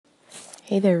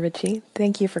Hey there, Richie.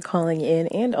 Thank you for calling in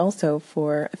and also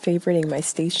for favoriting my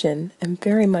station. I'm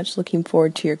very much looking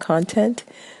forward to your content.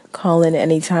 Call in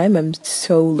anytime. I'm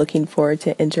so looking forward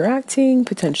to interacting,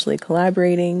 potentially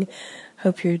collaborating.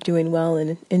 Hope you're doing well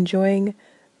and enjoying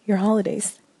your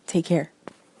holidays. Take care.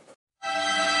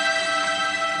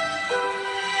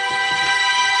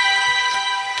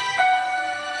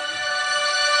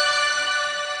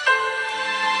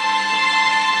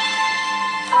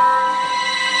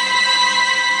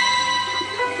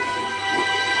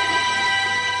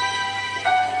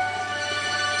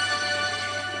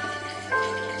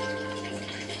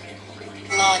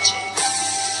 Logic.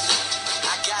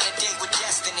 I got a date with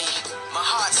destiny. My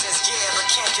heart says yeah, but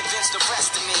can't convince the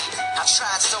rest of me. I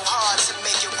tried so hard to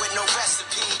make it with no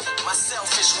recipe. My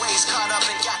selfish ways caught up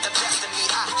and got the best of me.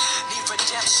 I need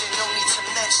redemption, no need to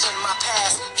mention my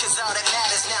past. Cause all that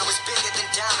matters now is bigger than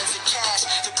diamonds and cash.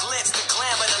 The glitz, the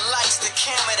glamour, the lights, the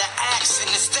camera, the action.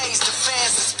 The stage, the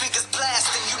fans, the speakers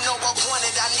blasting. You know I want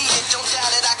it, I need it, don't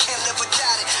doubt it, I can't live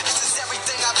without it. This is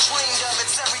everything I've dreamed of,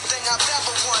 it's everything I've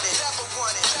ever wanted.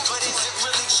 But is it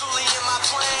really truly in my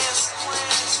plans?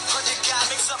 Or did God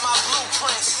mix up my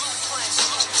blueprints?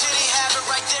 Did he have it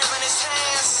right there in his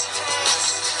hands?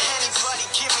 Anybody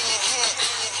give me a hint?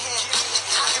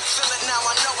 I can feel it now,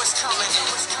 I know it's coming.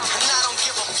 And I don't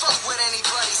give a fuck what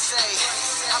anybody say.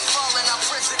 I've fallen out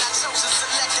prison, I chose to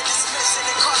select and dismiss it.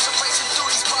 Incarceration through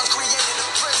these bars created a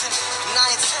prison. And I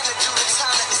intend to do the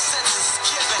time that the sentence is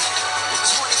given.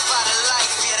 25 to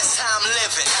life, yeah, that's how I'm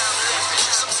living.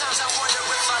 Sometimes I wonder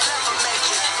if I'll ever make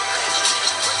it.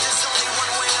 But there's only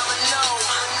one way I'ma know.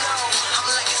 I'm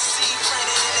like a seed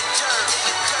planted in the dirt.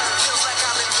 Feels like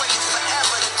I've been waiting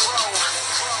forever to grow.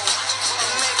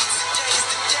 And maybe today's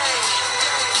the day.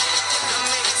 And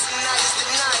maybe tonight is the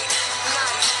night.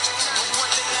 But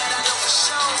one thing that I know for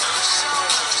sure,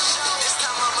 this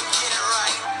time I'ma get it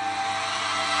right.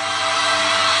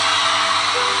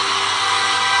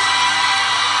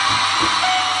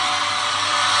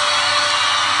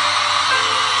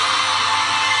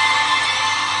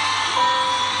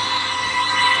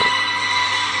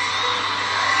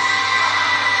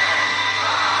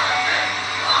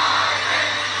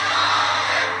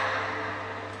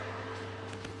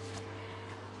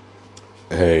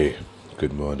 Hey,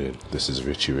 good morning. This is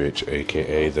Richie Rich,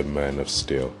 aka the Man of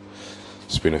Steel.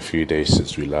 It's been a few days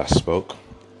since we last spoke.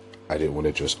 I didn't want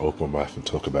to just open my mouth and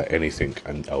talk about anything,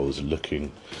 and I was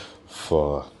looking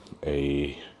for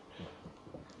a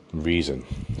reason.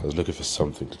 I was looking for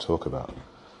something to talk about.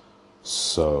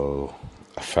 So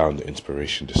I found the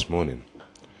inspiration this morning,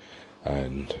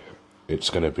 and it's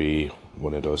going to be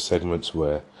one of those segments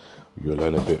where you'll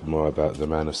learn a bit more about the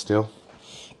Man of Steel,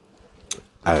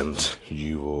 and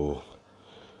you will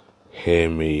hear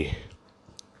me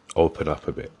open up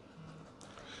a bit.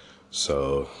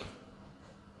 So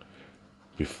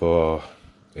before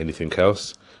anything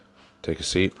else, take a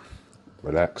seat,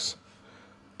 relax,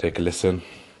 take a listen.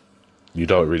 You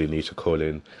don't really need to call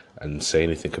in and say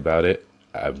anything about it.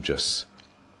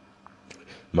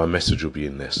 My message will be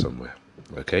in there somewhere.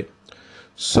 Okay?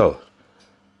 So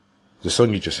the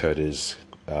song you just heard is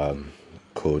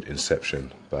called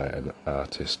Inception by an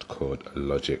artist called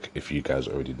Logic. If you guys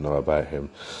already know about him,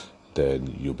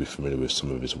 then you'll be familiar with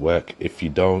some of his work. If you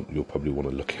don't, you'll probably want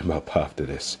to look him up after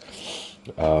this.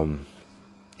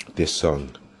 This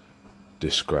song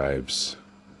describes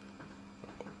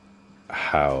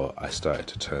how I started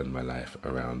to turn my life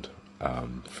around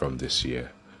from this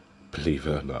year, believe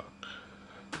it or not.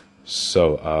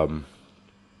 So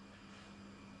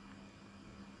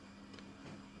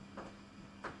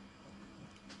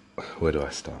where do I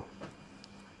start?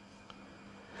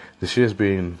 This year's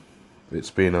been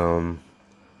it's been a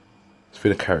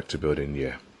character building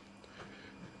year.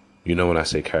 You know, when I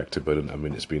say character building, I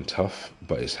mean it's been tough,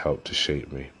 but it's helped to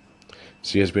shape me.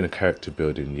 This year's been a character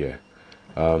building year.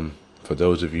 For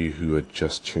those of you who are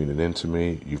just tuning into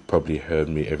me, you've probably heard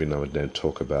me every now and then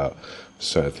talk about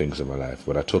certain things in my life.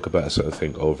 When I talk about a certain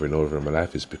thing over and over in my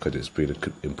life, it's because it's been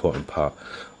an important part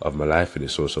of my life, and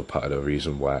it's also part of the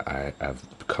reason why I have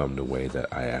become the way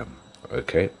that I am.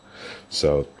 Okay?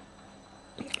 So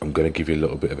I'm going to give you a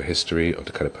little bit of a history of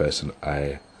the kind of person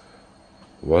I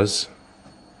was,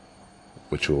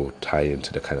 which will tie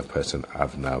into the kind of person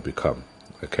I've now become.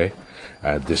 Okay?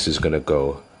 And this is going to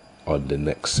go on the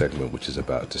next segment, which is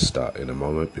about to start in a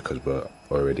moment, because we're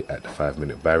already at the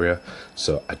 5-minute barrier,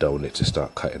 so I don't want it to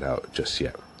start cutting out just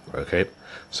yet. Okay?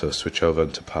 So switch over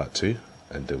to part 2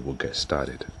 and then we'll get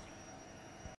started.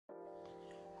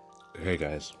 Hey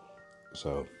guys,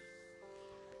 so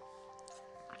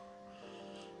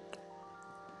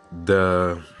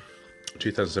the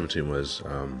 2017 was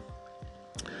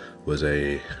was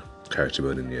a character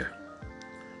building year.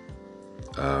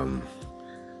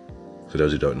 For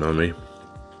those who don't know me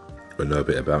or know a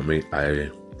bit about me,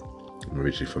 I'm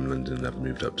originally from London and I've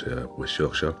moved up to West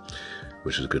Yorkshire,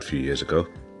 which was a good few years ago.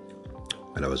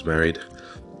 And I was married,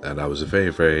 and I was a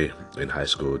very, in high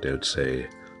school, they would say,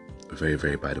 a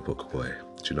very by the book boy.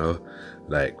 Do you know?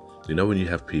 Like, you know when you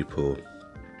have people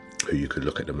who you could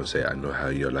look at them and say, I know how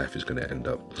your life is going to end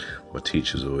up. My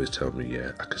teachers always tell me,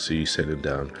 yeah, I could see you settling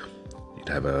down. You'd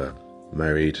have a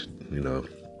married,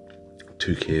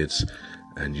 2 kids,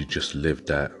 and you just lived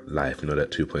that life,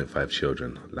 that 2.5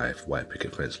 children life, white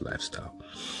picket fence lifestyle.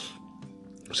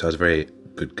 So I was a very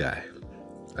good guy,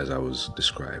 as I was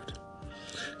described.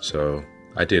 So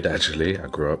I did actually. I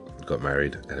grew up, got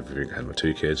married, and everything. Had my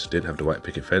 2 kids. Didn't have the white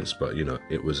picket fence, but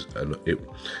it was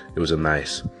a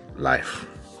nice life,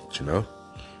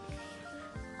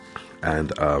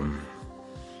 And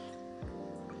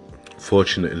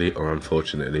fortunately or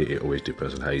unfortunately, it always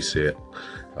depends on how you see it.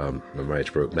 My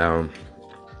marriage broke down,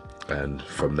 and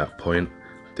from that point,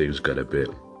 things got a bit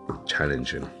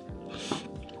challenging.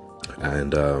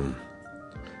 And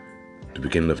the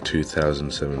beginning of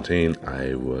 2017,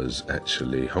 I was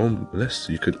actually homeless,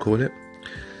 you could call it,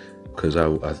 because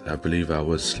I believe I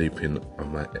was sleeping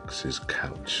on my ex's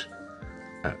couch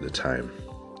at the time.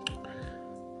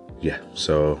 Yeah,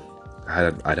 so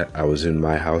I was in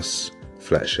my house,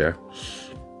 flat share,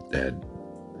 and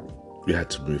we had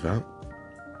to move out.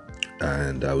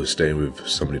 And I was staying with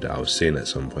somebody that I was seeing at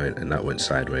some point, and that went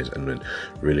sideways and went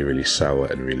really sour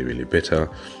and really bitter.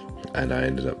 And I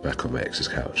ended up back on my ex's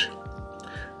couch.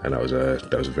 And that was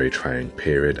a very trying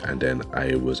period. And then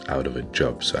I was out of a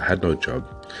job. So I had no job.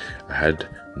 I had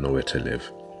nowhere to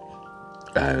live.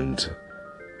 And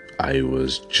I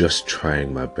was just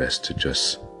trying my best to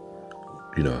just,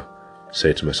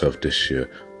 say to myself, this year,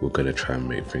 we're going to try and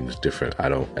make things different. I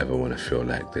don't ever want to feel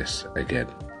like this again.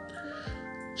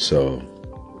 So,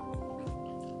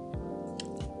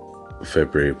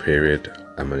 February period,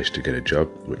 I managed to get a job,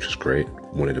 which was great.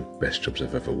 One of the best jobs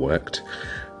I've ever worked.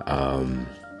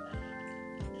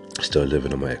 Still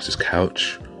living on my ex's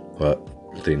couch, but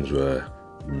things were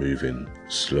moving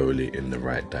slowly in the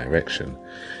right direction.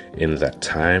 In that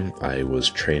time, I was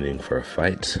training for a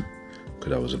fight,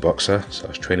 because I was a boxer, so I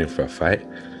was training for a fight.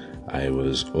 I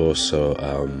was also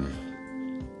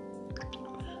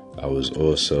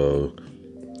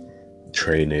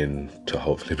training to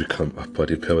hopefully become a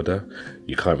bodybuilder.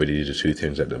 You can't really do the 2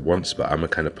 things at once, but I'm a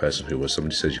kind of person who, when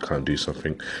somebody says you can't do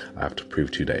something, I have to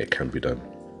prove to you that it can be done,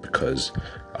 because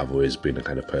I've always been the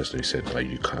kind of person who said, no,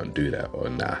 you can't do that, or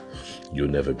nah, you'll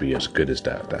never be as good as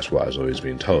that. That's what I was always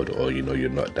being told, or you're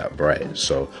not that bright.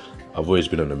 So I've always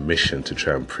been on a mission to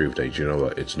try and prove that, you know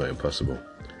what, it's not impossible.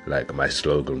 Like, my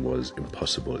slogan was,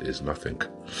 impossible is nothing.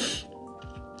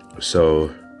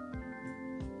 So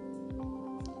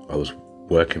I was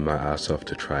working my ass off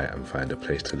to try and find a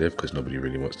place to live, because nobody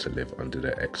really wants to live under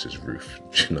their ex's roof.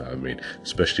 Do you know what I mean?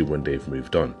 Especially when they've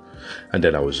moved on. And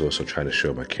then I was also trying to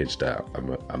show my kids that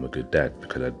I'm a good dad,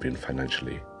 because I'd been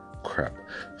financially crap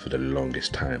for the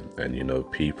longest time. And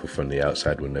people from the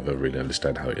outside will never really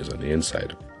understand how it is on the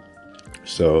inside.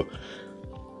 So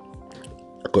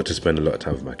I got to spend a lot of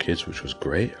time with my kids, which was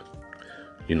great,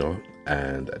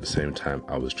 and at the same time,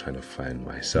 I was trying to find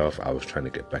myself. I was trying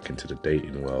to get back into the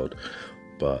dating world,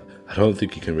 but I don't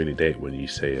think you can really date when you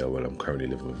say, oh, well, I'm currently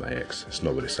living with my ex. It's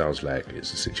not what it sounds like.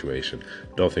 It's a situation.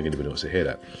 Don't think anybody wants to hear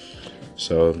that.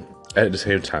 So at the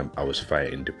same time, I was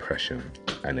fighting depression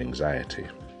and anxiety.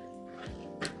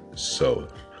 So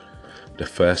the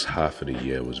first half of the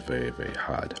year was very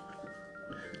hard.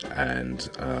 And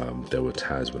there were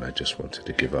times when I just wanted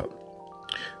to give up.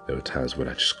 There were times when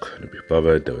I just couldn't be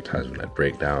bothered. There were times when I'd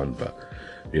break down, but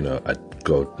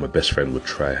my best friend would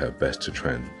try her best to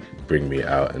try and bring me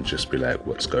out and just be like,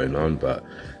 what's going on? But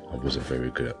I wasn't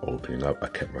very good at opening up. I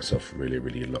kept myself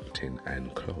really locked in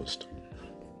and closed.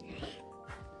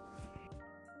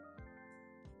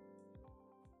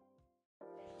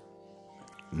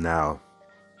 Now,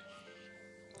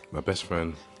 my best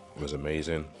friend was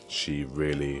amazing. She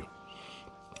really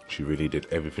did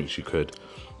everything she could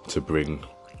to bring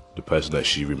the person that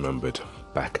she remembered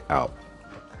back out.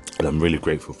 And I'm really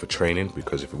grateful for training,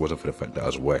 because if it wasn't for the fact that I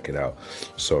was working out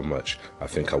so much, I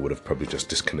think I would have probably just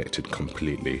disconnected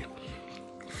completely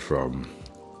from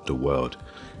the world.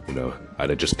 I'd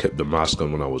have just kept the mask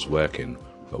on when I was working,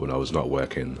 but when I was not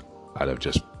working, I'd have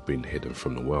just been hidden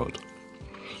from the world.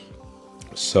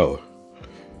 So,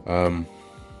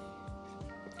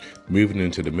 moving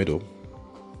into the middle,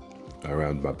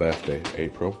 around my birthday,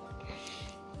 April,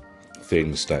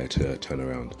 things started to turn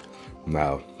around.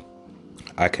 Now,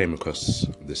 I came across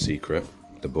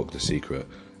the book The Secret,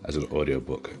 as an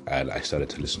audiobook, and I started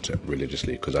to listen to it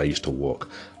religiously because I used to walk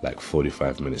like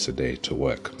 45 minutes a day to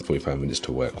work, 45 minutes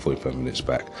to work, 45 minutes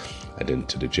back, and then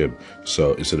to the gym.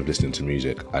 So instead of listening to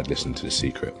music, I'd listen to The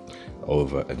Secret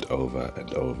over and over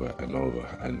and over and over,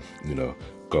 and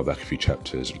go back a few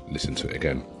chapters, listen to it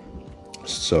again.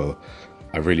 So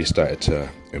I really started to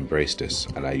embrace this,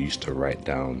 and I used to write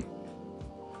down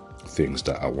things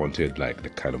that I wanted, like the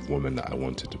kind of woman that I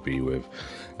wanted to be with,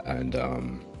 and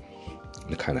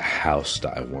the kind of house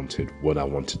that I wanted, what I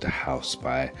wanted the house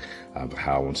by,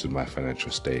 how I wanted my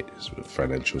financial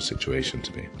situation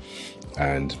to be.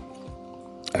 And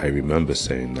I remember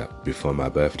saying that before my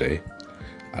birthday,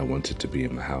 I wanted to be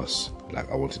in my house. Like,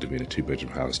 I wanted to be in a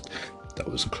 2-bedroom house that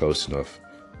was close enough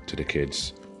to the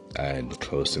kids and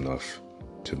close enough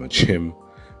to my gym,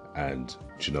 and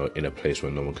in a place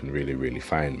where no one can really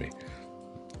find me.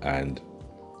 And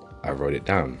I wrote it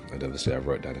down, and obviously I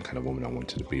wrote down the kind of woman I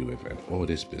wanted to be with and all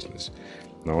this business.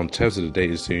 Now, in terms of the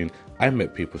dating scene, I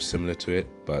met people similar to it,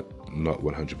 but not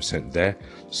 100% there.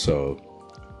 So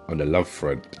on the love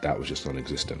front, that was just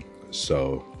non-existent.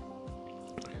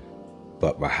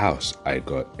 But my house, I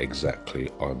got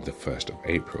exactly on the 1st of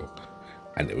April,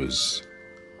 and it was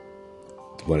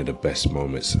one of the best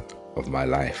moments of my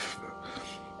life.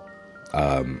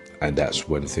 And that's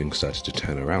when things started to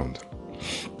turn around.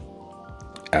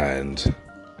 And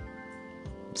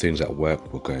things at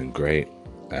work were going great,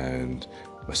 and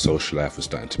my social life was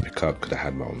starting to pick up because I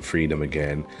had my own freedom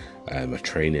again, and my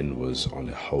training was on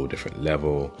a whole different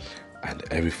level, and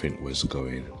everything was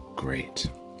going great.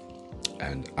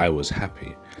 And I was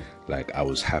happy. I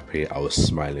was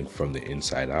smiling from the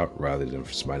inside out rather than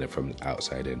smiling from the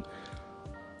outside in.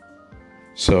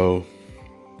 So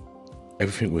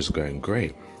everything was going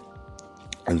great.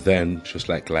 And then, just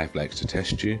like life likes to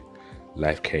test you,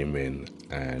 life came in,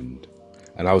 and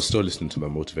I was still listening to my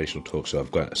motivational talk. So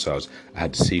I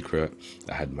had The Secret,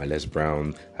 I had my Les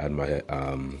Brown, I had my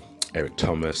Eric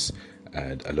Thomas,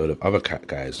 and a lot of other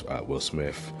guys, Will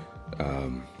Smith,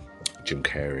 Jim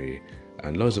Carrey,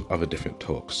 and loads of other different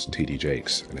talks, TD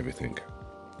Jakes and everything.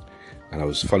 And I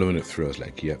was following it through. I was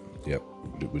like, yep,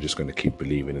 we're just going to keep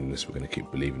believing in this. We're going to keep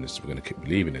believing this. We're going to keep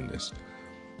believing in this.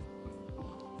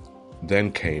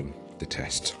 Then came the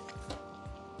test.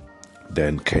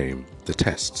 Then came the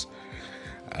tests.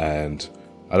 And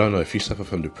I don't know, if you suffer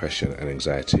from depression and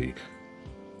anxiety,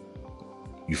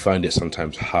 you find it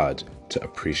sometimes hard to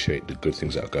appreciate the good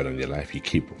things that are going on in your life. You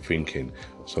keep thinking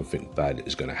something bad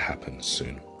is going to happen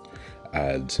soon.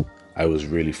 And I was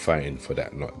really fighting for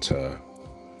that not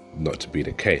to be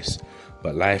the case.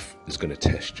 But life is going to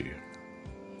test you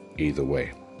either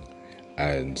way.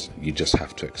 And you just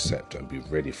have to accept and be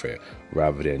ready for it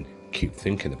rather than keep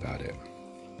thinking about it.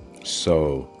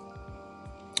 So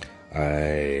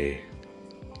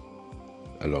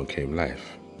along came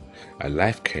life. And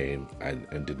life came and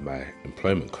ended my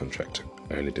employment contract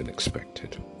earlier than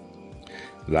expected.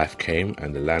 Life came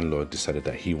and the landlord decided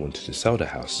that he wanted to sell the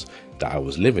house that I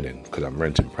was living in because I'm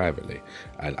renting privately.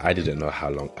 And I didn't know how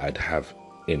long I'd have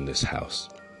in this house.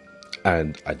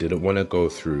 And I didn't want to go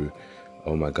through,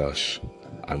 oh my gosh,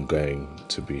 I'm going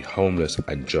to be homeless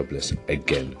and jobless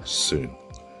again soon.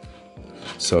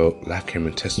 So life came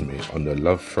and tested me. On the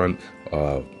love front,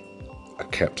 I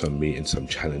kept on meeting some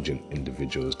challenging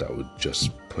individuals that would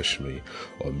just push me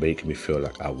or make me feel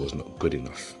like I was not good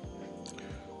enough.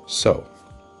 So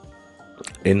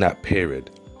in that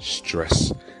period,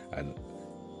 stress and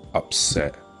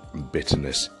upset and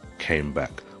bitterness came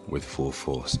back with full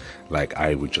force. Like,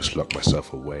 I would just lock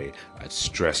myself away. I'd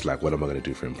stress, like, what am I going to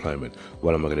do for employment?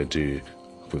 What am I going to do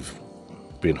with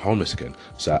being homeless again?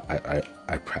 So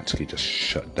I practically just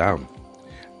shut down.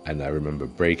 And I remember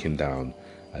breaking down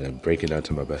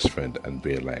to my best friend and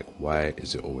being like, why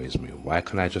is it always me? Why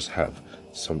can't I just have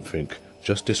something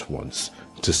just this once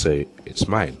to say it's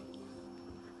mine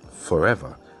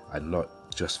forever and not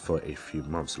just for a few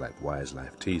months? Like, why is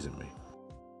life teasing me?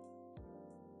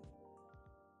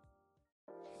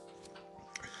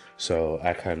 So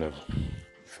I kind of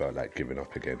felt like giving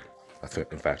up again. I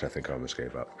think I almost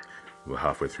gave up. We're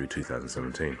halfway through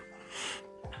 2017.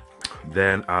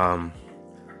 Then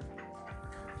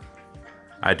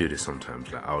I do this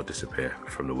sometimes. Like, I'll disappear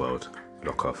from the world,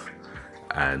 lock off,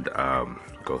 and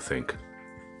go think.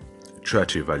 Try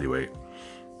to evaluate.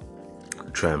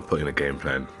 Try and put in a game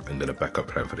plan, and then a backup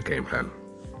plan for the game plan,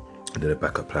 and then a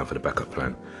backup plan for the backup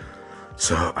plan.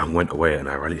 So I went away and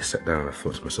I really sat down and I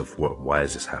thought to myself, why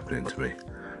is this happening to me?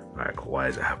 Like, why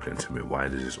is it happening to me? Why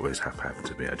does this always have to happen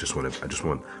to me? I just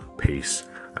want peace.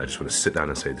 I just want to sit down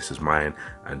and say, this is mine,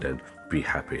 and then be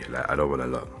happy. Like, I don't want a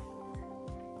lot.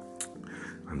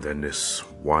 And then this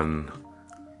one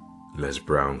Les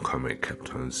Brown comment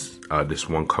kept on. This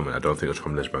one comment, I don't think it was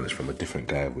from Les Brown, it's from a different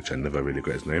guy, which I never really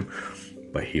got his name.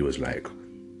 But he was like,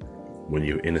 when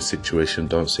you're in a situation,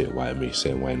 don't say why me,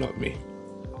 say why not me.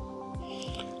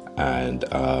 And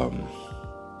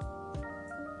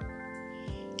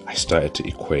I started to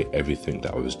equate everything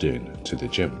that I was doing to the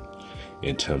gym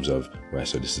in terms of, right,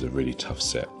 so this is a really tough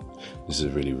set. This is a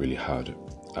really, really hard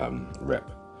rep,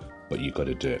 but you got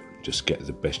to do it. Just get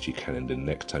the best you can, and the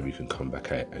next time you can come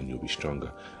back at it and you'll be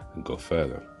stronger and go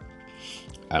further.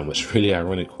 And what's really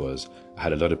ironic was I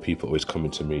had a lot of people always coming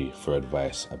to me for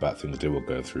advice about things they were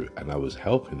going through, and I was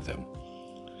helping them.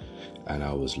 And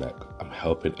I was like, I'm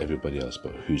helping everybody else,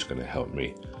 but who's going to help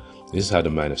me? This is how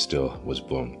the Man of Steel was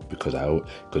born, because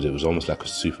it was almost like a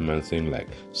Superman thing, like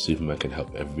Superman can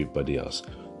help everybody else,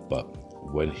 but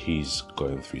when he's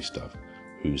going through stuff,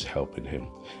 who's helping him?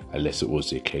 Unless it was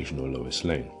the occasional Lois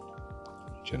Lane.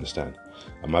 Do you understand?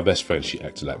 And my best friend, she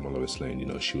acted like my Lois Lane. You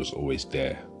know, she was always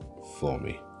there for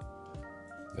me,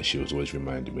 and she was always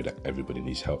reminding me that everybody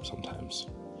needs help sometimes.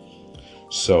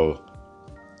 So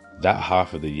that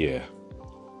half of the year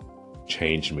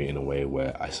changed me in a way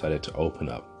where I started to open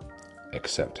up,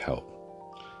 accept help,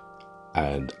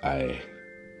 and I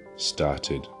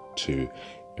started to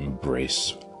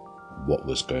embrace what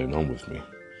was going on with me.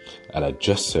 And I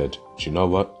just said, do you know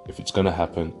what? If it's going to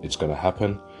happen, it's going to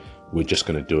happen. We're just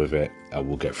going to deal with it and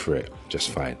we'll get through it just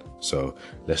fine. So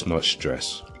let's not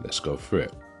stress. Let's go through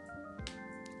it.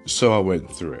 So I went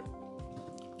through it.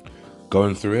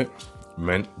 Going through it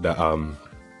meant that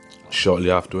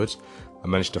shortly afterwards, I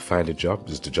managed to find a job.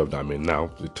 This is the job that I'm in now.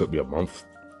 It took me a month.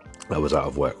 I was out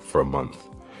of work for a month.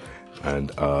 And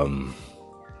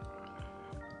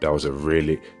that was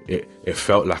it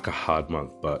felt like a hard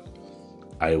month, but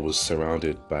I was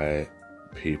surrounded by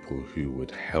people who would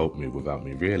help me without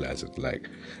me realizing. Like,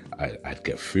 I'd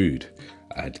get food,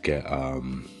 I'd get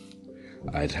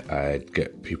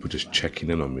people just checking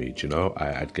in on me. Do you know?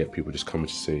 I'd get people just coming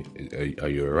to say, "Are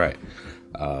you alright?"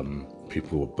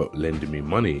 People were lending me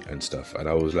money and stuff, and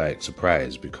I was like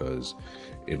surprised, because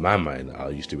in my mind I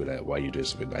used to be like, "Why are you doing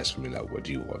something nice for me? Like, what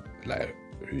do you want? Like,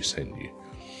 who sent you?"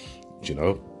 Do you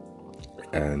know?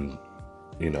 And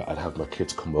you know, I'd have my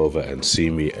kids come over and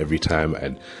see me every time,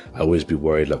 and I'd always be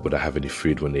worried, like, would I have any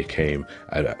food when they came?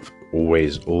 And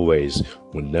always,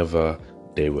 whenever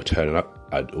they were turning up,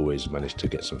 I'd always manage to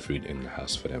get some food in the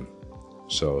house for them.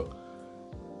 So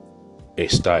it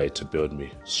started to build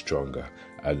me stronger,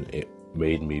 and it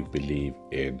made me believe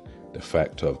in the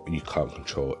fact of you can't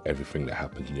control everything that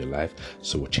happens in your life.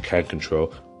 So what you can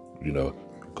control, you know,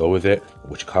 go with it.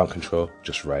 What you can't control,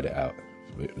 just ride it out.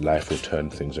 Life will turn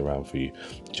things around for you.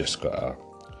 Just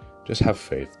have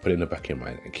faith, put it in the back of your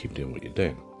mind, and keep doing what you're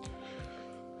doing.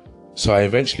 So I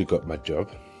eventually got my job.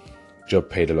 Job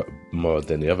paid a lot more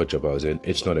than the other job I was in.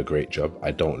 It's not a great job.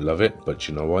 I don't love it, but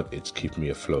you know what? It's keeping me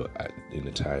afloat in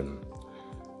the time,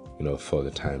 you know, for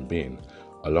the time being.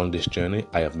 Along this journey,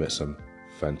 I have met some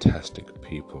fantastic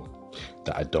people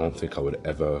that I don't think I would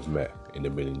ever have met in a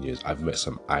million years. I've met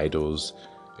some idols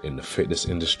in the fitness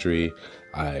industry.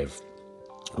 I've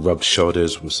rubbed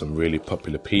shoulders with some really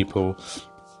popular people,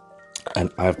 and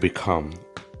I've become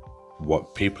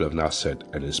what people have now said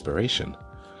an inspiration.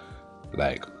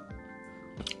 Like,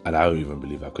 and I don't even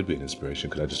believe I could be an inspiration,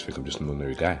 because I just think I'm just an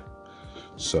ordinary guy.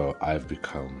 So I've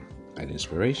become an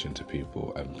inspiration to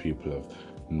people, and people have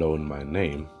known my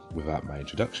name without my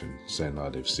introduction, saying, oh,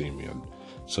 they've seen me on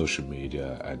social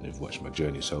media and they've watched my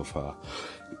journey so far.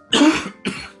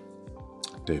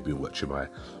 They've been watching my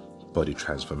body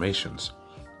transformations.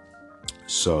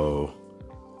 So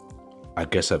I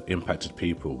guess I've impacted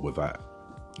people without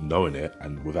knowing it,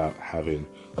 and without having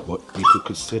what you could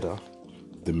consider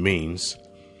the means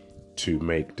to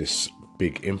make this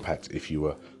big impact if you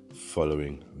were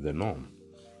following the norm.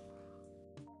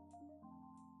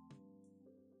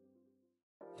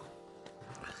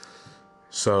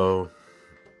 So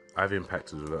I've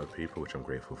impacted a lot of people, which I'm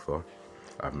grateful for.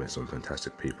 I've met some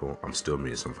fantastic people. I'm still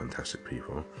meeting some fantastic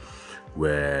people.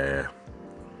 We're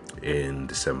in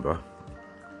December,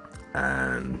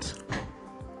 and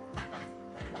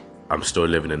I'm still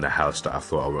living in the house that I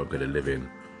thought I wasn't going to live in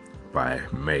by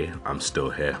May. I'm still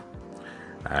here,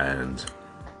 and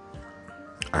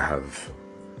I have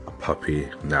a puppy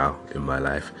now in my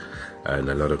life, and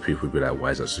a lot of people would be like,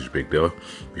 why is that such a big deal?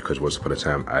 Because once upon a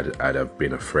time I'd have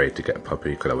been afraid to get a puppy,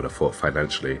 because I would have thought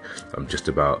financially I'm just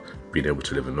about being able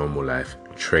to live a normal life,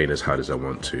 train as hard as I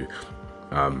want to,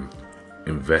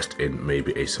 invest in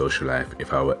maybe a social life.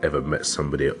 If I ever met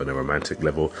somebody on a romantic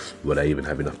level, would I even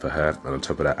have enough for her? And on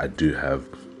top of that, I do have,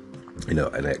 you know,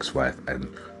 an ex-wife and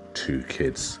 2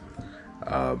 kids.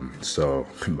 So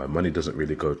my money doesn't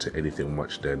really go to anything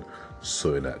much then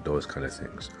sorting out those kind of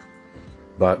things.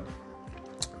 But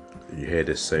you hear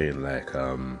this saying like,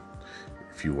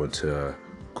 if you want to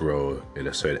grow in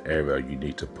a certain area, you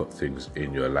need to put things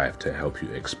in your life to help you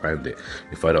expand it.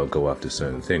 If I don't go after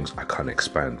certain things, I can't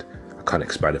expand. I can't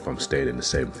expand if I'm staying in the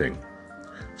same thing.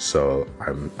 So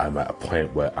I'm at a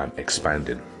point where I'm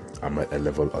expanding. I'm at a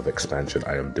level of expansion.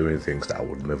 I am doing things that I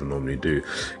would never normally do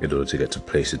in order to get to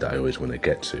places that I always want to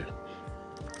get to.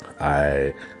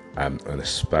 I am an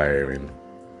aspiring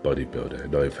bodybuilder.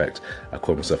 No, in fact, I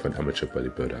call myself an amateur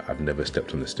bodybuilder. I've never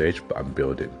stepped on the stage, but I'm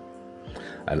building.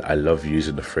 And I love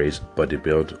using the phrase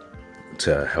bodybuild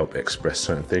to help express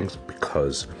certain things,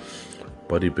 because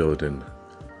bodybuilding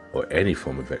or any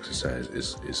form of exercise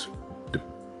is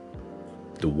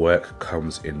the work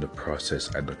comes in the process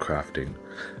and the crafting.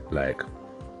 Like,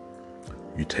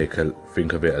 you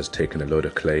think of it as taking a load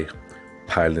of clay,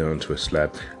 piling it onto a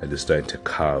slab, and just starting to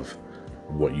carve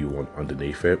what you want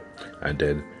underneath it, and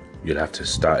then you'll have to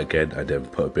start again and then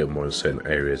put a bit more in certain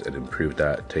areas and improve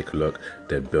that, take a look,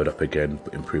 then build up again,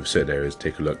 improve certain areas,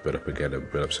 take a look, build up again,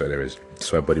 and build up certain areas.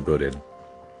 So bodybuilding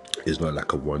is not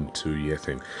like a 1-2 year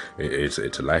thing. It's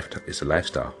a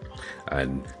lifestyle,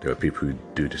 and there are people who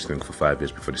do this thing for 5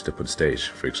 years before they step on stage,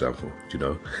 for example,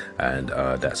 and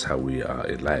that's how we are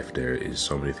in life. There is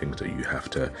so many things that you have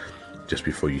to, just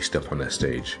before you step on that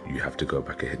stage, you have to go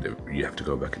back and you have to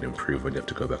go back and improve, and you have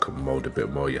to go back and mold a bit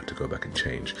more, you have to go back and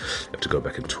change, you have to go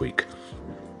back and tweak.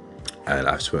 And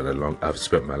I've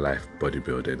spent my life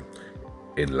bodybuilding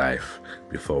in life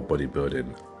before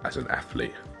bodybuilding as an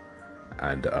athlete.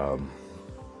 And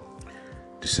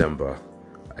December,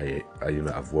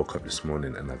 I've woke up this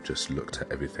morning and I've just looked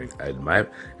at everything, and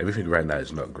everything right now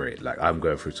is not great. Like, I'm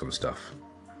going through some stuff,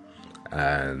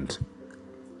 and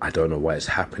I don't know why it's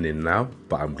happening now,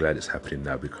 but I'm glad it's happening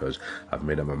now, because I've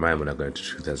made up my mind when I go into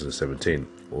 2017.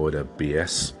 All the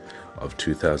BS of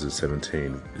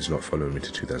 2017 is not following me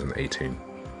to 2018.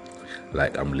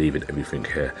 Like, I'm leaving everything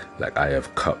here. Like, I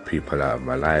have cut people out of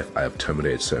my life. I have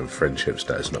terminated certain friendships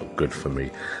that is not good for me.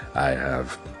 I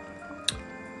have,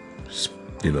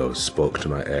 spoke to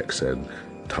my ex and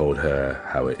told her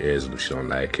how it is, and if she don't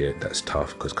like it, that's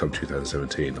tough, because come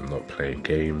 2017, I'm not playing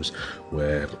games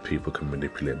where people can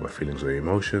manipulate my feelings or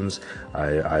emotions.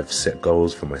 I've set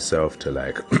goals for myself to,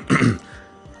 like,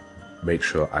 make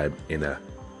sure I'm in a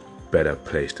better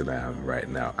place than I am right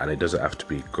now, and it doesn't have to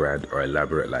be grand or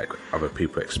elaborate like other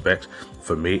people expect.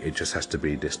 For me, it just has to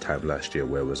be this time last year.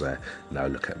 Where was I? Now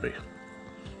look at me,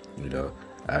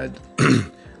 and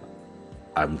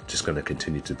I'm just going to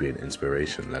continue to be an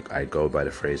inspiration. Like, I go by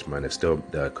the phrase, man is still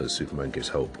there because Superman gives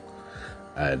hope,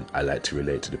 and I like to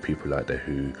relate to the people out there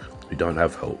who don't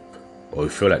have hope, or who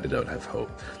feel like they don't have hope.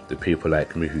 The people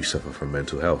like me who suffer from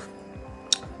mental health,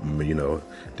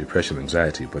 depression,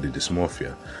 anxiety, body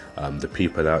dysmorphia, the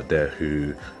people out there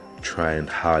who trying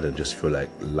hard and just feel like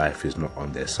life is not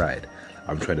on their side.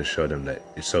 I'm trying to show them that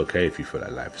it's okay if you feel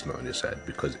like life is not on your side,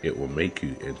 because it will make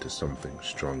you into something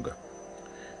stronger.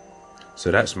 So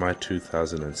that's my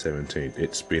 2017.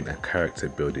 It's been a character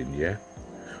building year,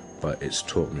 but it's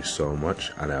taught me so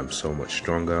much, and I'm so much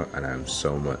stronger, and I'm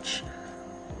so much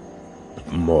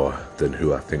more than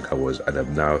who I think I was, and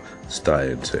I'm now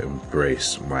starting to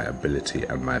embrace my ability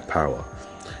and my power.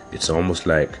 It's almost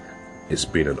like it's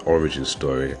been an origin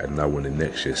story, and now when the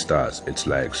next year starts, it's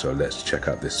like, so let's check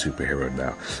out this superhero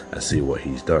now and see what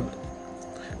he's done.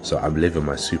 So I'm living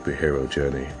my superhero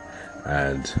journey,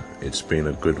 and it's been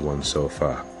a good one so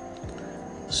far.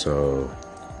 So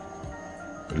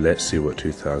let's see what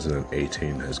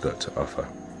 2018 has got to offer,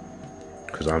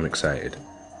 because I'm excited,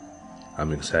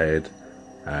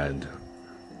 and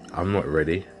I'm not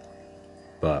ready,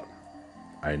 but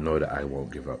I know that I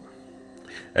won't give up.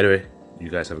 Anyway, you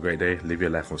guys have a great day. Live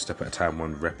your life one step at a time,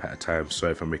 one rep at a time.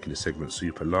 Sorry for making this segment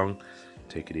super long.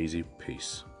 Take it easy.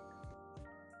 Peace.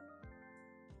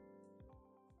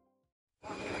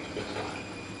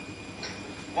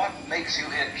 What makes you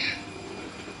itch?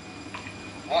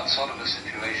 What sort of a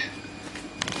situation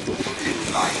would you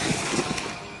like?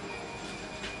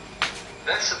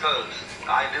 Let's suppose,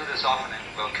 I do this often in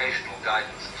vocational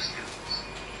guidance of students.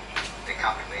 They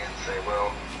come to me and say,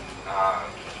 well,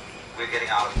 we're getting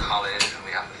out of college and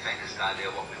we have the faintest idea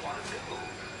what we want to do.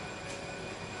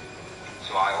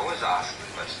 So I always ask the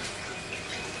question,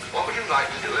 what would you like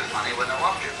to do if money were no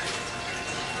object?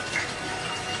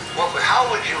 How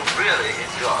would you really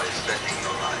enjoy spending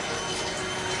your life?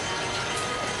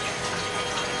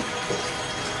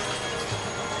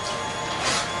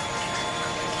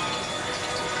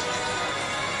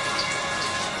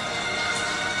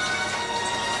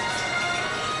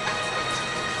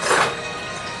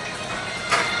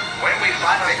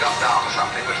 break up down to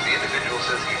something which the individual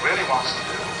says he really wants to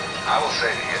do, I will say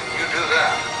to him, you do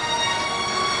that.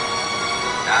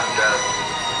 And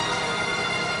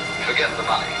forget the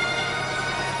money.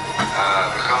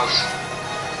 Because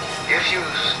if you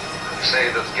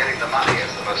say that getting the money is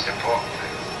the most important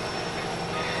thing,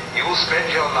 you will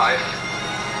spend your life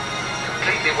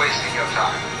completely wasting your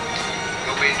time.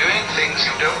 You'll be doing things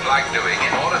you don't like doing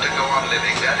in order to go on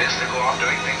living, that is, to go on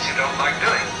doing things you don't like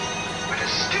doing, which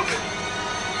is stupid.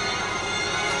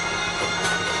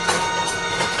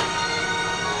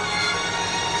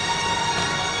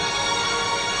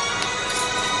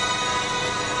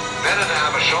 Better to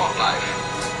have a short life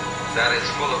that is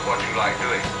full of what you like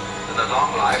doing than a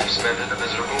long life spent in a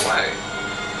miserable way.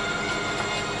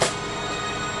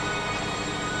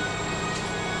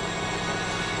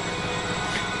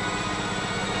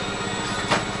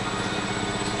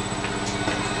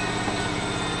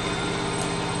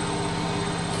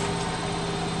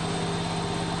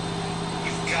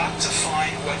 You've got to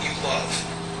find what you love.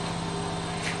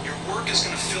 Your work is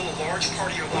going to fill a large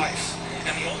part of your life.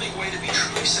 And the only way to be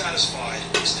truly satisfied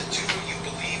is to do what you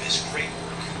believe is great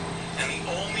work. And the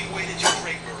only way to do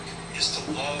great work is to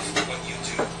love what you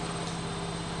do.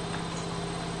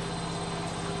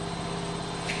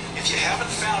 If you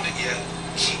haven't found it yet,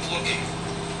 keep looking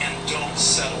and don't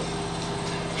settle.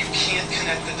 You can't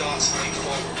connect the dots looking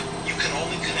forward. You can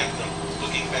only connect them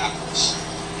looking backwards.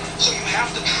 So you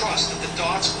have to trust that the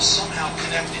dots will somehow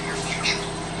connect in your future.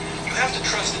 You have to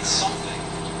trust in something.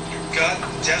 Gut,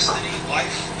 destiny,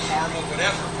 life, karma,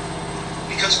 whatever.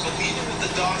 Because believing that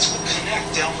the dots will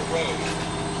connect down the road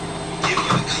will give you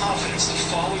the confidence to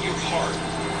follow your heart,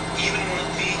 even when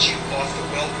it leads you off the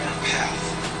well-worn path.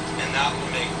 And that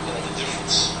will make all the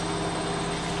difference.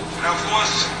 Now, of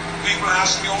course, people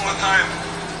ask me all the time,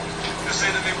 they say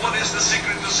to me, what is the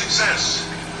secret to success?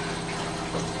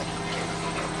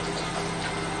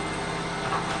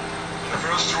 The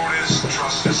first rule is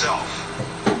trust yourself.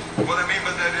 What I mean by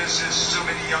that is so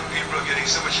many young people are getting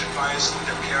so much advice from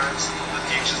their parents, from the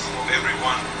teachers, from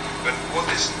everyone. But what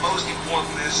is most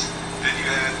important is that you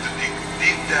have to dig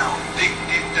deep down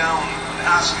and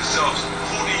ask yourselves,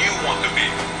 who do you want to be?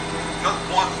 Not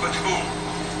what, but who.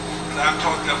 And I'm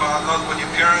talking about not what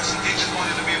your parents and teachers want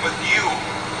you to be, but you.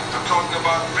 I'm talking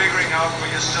about figuring out for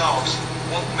yourselves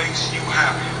what makes you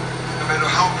happy, no matter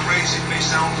how crazy it may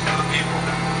sound to other people.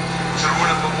 So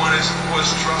rule number one is, of course,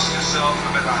 trust yourself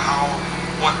no matter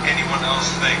what anyone else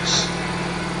thinks.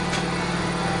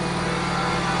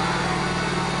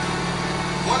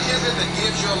 What is it that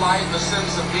gives your life a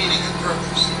sense of meaning and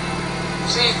purpose?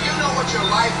 See, if you know what your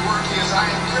life work is, I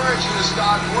encourage you to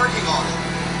start working on it.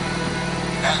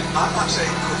 And I'm not saying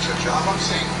quit your job, I'm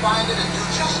saying find it and do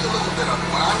just a little bit of it.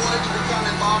 When I wanted to become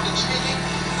involved in speaking,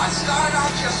 I started out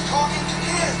just talking to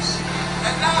kids.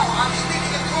 And now I'm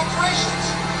speaking in corporations.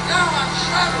 Now I'm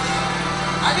traveling.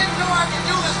 I didn't know I could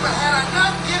do this, but had I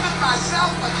not given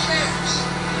myself a chance,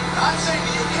 I'm saying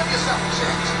to you, give yourself a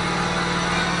chance.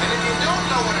 And if you don't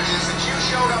know what it is that you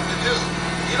showed up to do,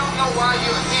 you don't know why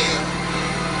you're here,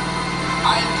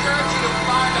 I encourage you to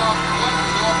find out what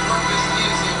your purpose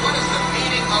is and what is the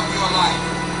meaning of your life.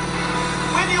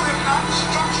 When you have not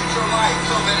structured your life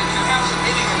so that it can have some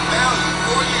meaning and value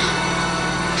for you,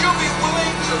 you'll be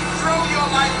willing to throw your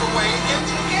life away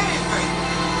into anything.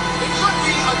 It could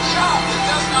be a job that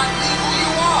does not mean who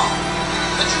you are.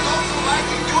 That you go through life,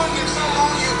 you're doing it so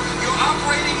long, you're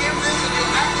operating in this and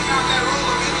you're acting out that role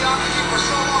of mediocrity for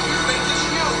so long you think it's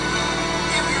you.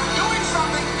 If you're doing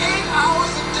something 8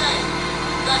 hours a day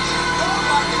that you don't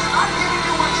like, it's not giving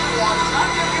you what you want, it's not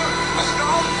giving you a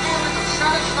strong feeling of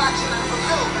satisfaction and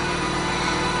fulfillment.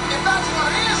 If that's what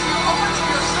it is, you owe it to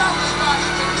yourself to start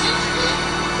strategically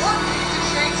working to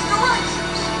change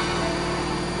directions.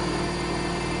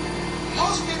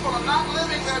 Most people are not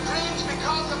living their dreams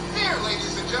because of fear,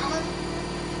 ladies and gentlemen.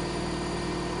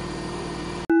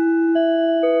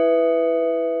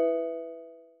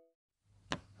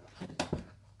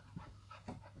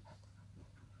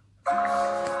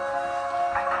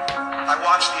 I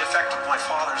watched the effect of my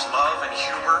father's love and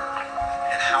humor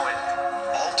and how it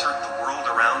altered the world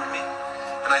around me.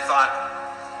 And I thought,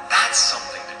 that's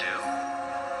something to do.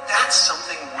 That's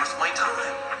something worth my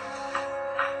time.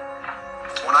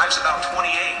 When I was about 28,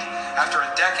 after a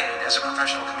decade as a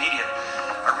professional comedian,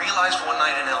 I realized one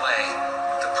night in LA,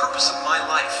 the purpose of my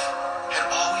life had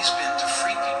always been to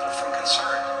free people from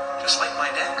concern, just like my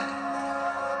dad.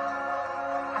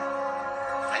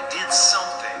 I did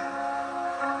something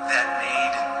that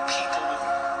made people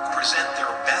present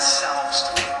their best selves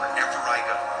to me wherever I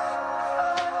go.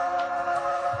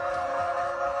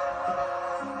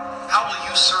 How will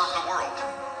you serve the world?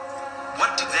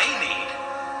 What do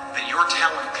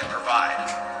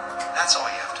That's all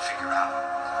you have to figure out.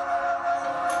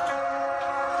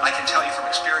 I can tell you from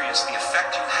experience, the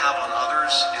effect you have on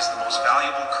others is the most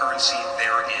valuable currency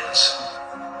there is.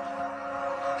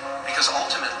 Because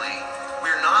ultimately,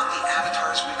 we're not the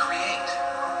avatars we create.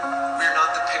 We're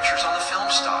not the pictures on the film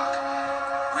stock.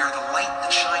 We are the light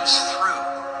that shines through.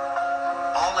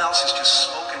 All else is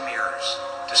just smoke and mirrors,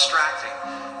 distracting,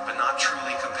 but not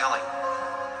truly compelling.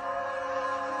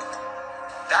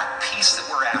 That piece that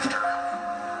we're after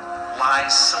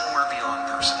lies somewhere beyond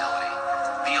personality,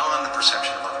 beyond the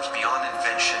perception of others, beyond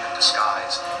invention and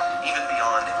disguise, even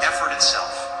beyond effort itself.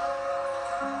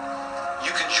 You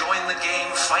can join the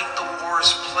game, fight the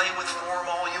wars, play with form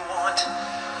all you want,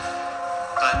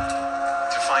 but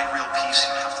to find real peace,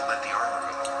 you have to let the armor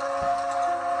go.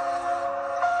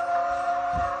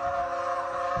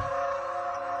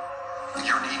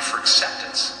 Your need for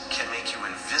acceptance can make you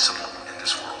invisible in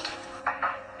this world.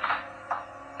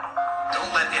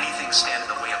 Don't let anything stand in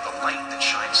the way of the light that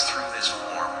shines through this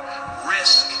form.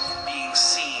 Risk being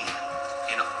seen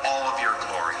in all of your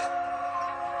glory.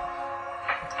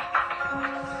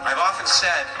 I've often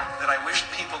said that I wished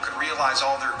people could realize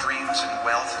all their dreams and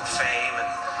wealth and fame,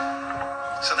 and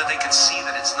so that they could see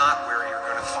that it's not where you're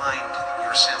going to find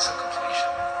your sense of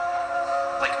completion.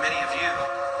 Like many of you,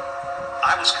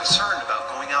 I was concerned about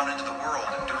going out into the world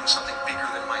and doing something bigger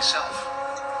than myself,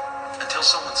 until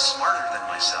someone smarter than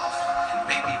myself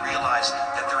made me realize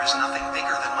that there is nothing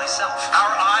bigger than myself.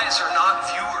 Our eyes are not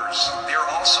viewers, they're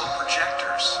also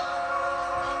projectors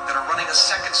that are running a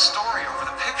second story over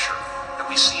the picture that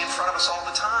we see in front of us all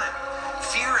the time.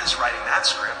 Fear is writing that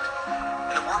script,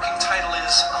 and the working title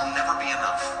is I'll Never Be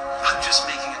Enough. I'm just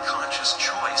making a conscious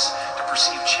choice to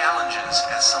perceive challenges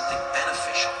as something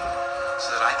beneficial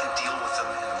so that I can deal with them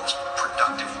in the most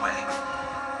productive way.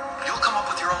 You'll come up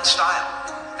with your own style.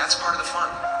 That's part of the fun.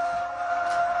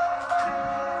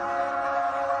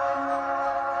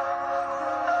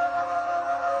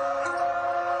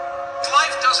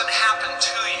 Life doesn't happen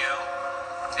to you,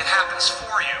 it happens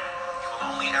for you. You will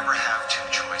only ever have two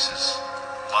choices,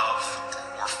 love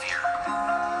or fear.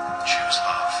 Choose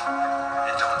love,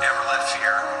 and don't ever let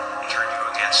fear turn you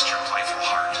against your playful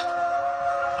heart.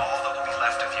 All that will be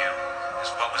left of you is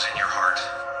what was in your heart.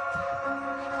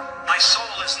 My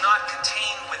soul is not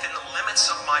contained within the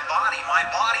limits of my body. My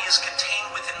body is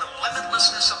contained within the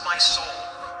limitlessness of my soul.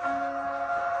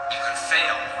 You can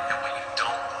fail at what you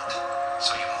don't want,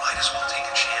 so you might as well take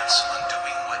a chance on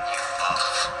doing what you love.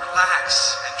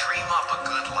 Relax and dream up a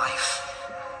good life.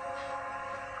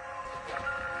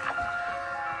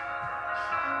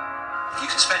 You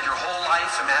can spend your whole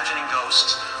life imagining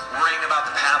ghosts, worrying about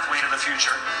the pathway to the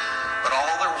future, but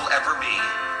all there will ever be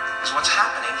is what's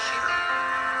happening here.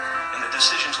 And the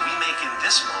decisions we make in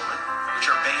this moment, which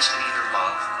are based in either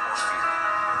love or fear.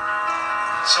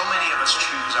 So many of us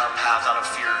choose our path out of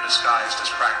fear disguised as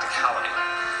practicality.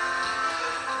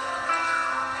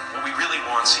 What we really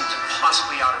want seems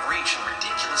impossibly out of reach and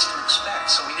ridiculous to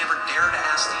expect, so we never dare to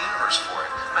ask the universe for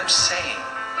it. I'm saying,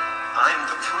 I'm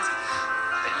the proof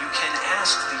that you can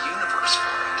ask the universe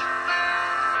for it.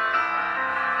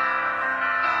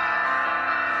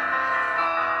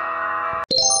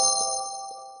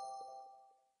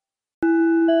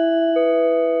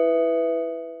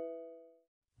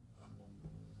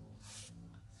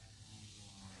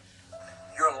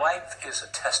 Your life is a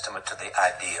testament to the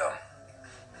idea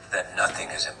that nothing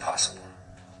is impossible.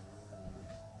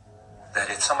 That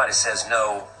if somebody says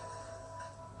no,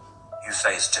 you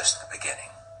say it's just the beginning.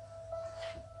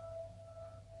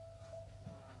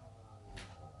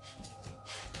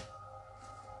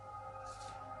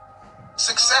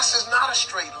 Success is not a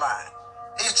straight line.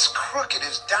 It's crooked,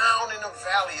 it's down in a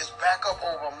valley, it's back up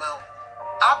over a mountain.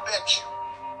 I bet you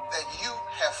that you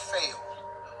have failed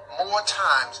more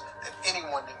times than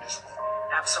anyone in this room.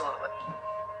 Absolutely.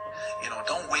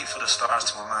 Don't wait for the stars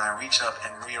to align. Reach up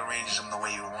and rearrange them the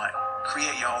way you want.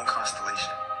 Create your own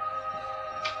constellation.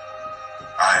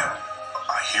 I am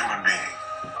a human being.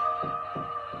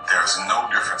 There's no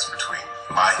difference between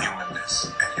my humanness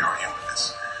and your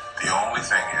humanness. The only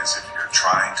thing is, if you're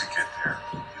trying to get there,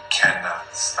 you cannot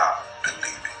stop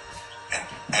believing in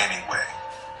any way.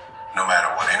 No matter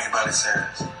what anybody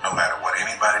says, no matter what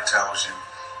anybody tells you,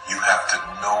 you have to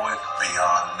know it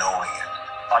beyond knowing it.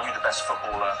 Are you the best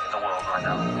footballer in the world right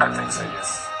now? I think so,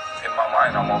 yes. In my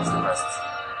mind, I'm always the best.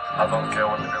 I don't care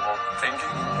what the people are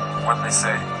thinking, what they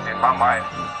say. In my mind,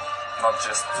 not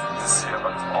just this year,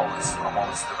 but always, I'm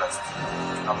always the best.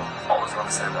 I'm always going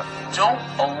to say that. Don't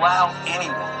allow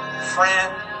anyone,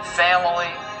 friend, family,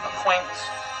 acquaintance,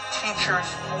 teachers,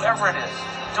 whoever it is,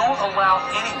 don't allow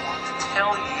anyone to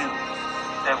tell you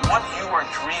that what you are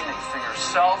dreaming for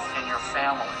yourself and your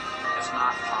family is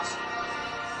not possible.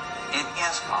 It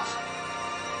is possible.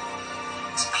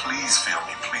 Please feel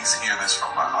me. Please hear this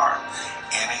from my heart.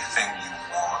 Anything you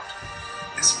want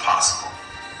is possible.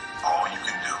 All you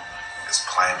can do is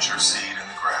plant your seed in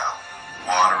the ground,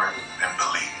 water it, and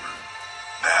believe.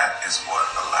 That is what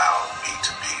allowed me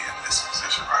to be in this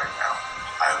position right now.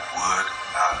 I would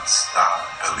not stop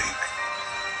believing.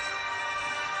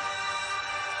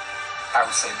 I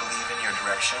would say believe in your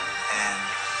direction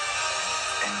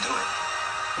and do it.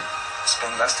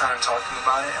 Spend less time talking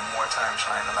about it and more time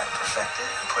trying to perfect it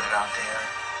and put it out there.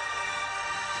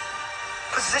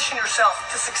 Position yourself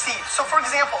to succeed. So for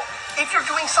example, if you're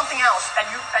doing something else and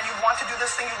you want to do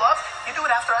this thing you love, you do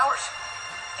it after hours.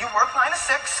 You work 9 to 6,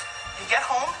 you get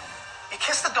home, you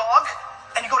kiss the dog,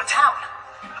 and you go to town.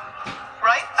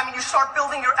 Right? I mean, you start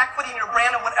building your equity and your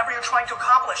brand and whatever you're trying to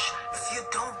accomplish. If you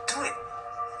don't do it,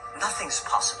 nothing's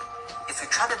possible. If you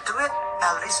try to do it,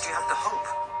 at least you have the hope.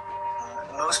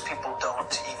 Most people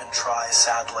don't even try,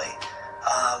 sadly.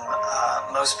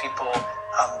 Most people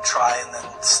try and then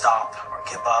stop or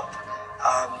give up.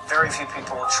 Very few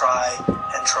people try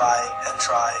and try and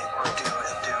try or do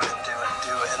and do and do and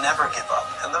do and never give up.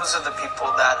 And those are the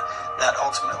people that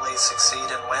ultimately succeed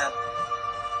and win.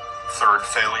 Third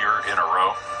failure in a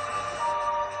row.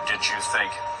 Did you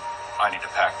think, I need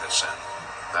to pack this in?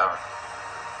 Never.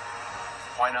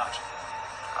 Why not?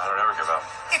 I don't ever give up.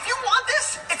 If you want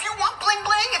this, if you want bling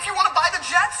bling, if you want to buy the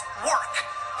jets, work.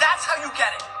 That's how you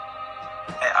get it.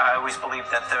 I always believe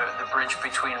that the bridge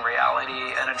between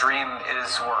reality and a dream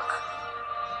is work.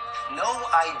 No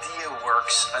idea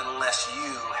works unless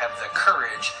you have the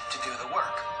courage to do the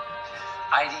work.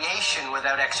 Ideation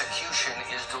without execution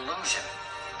is delusion.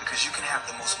 Because you can have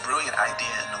the most brilliant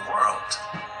idea in the world,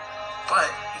 but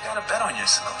you gotta bet on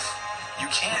yourself. You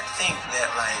can't think that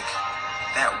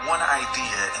that one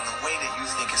idea and the way that you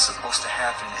think is supposed to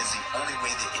happen is the only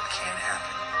way that it can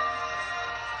happen.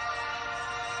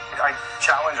 I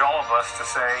challenge all of us to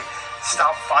say,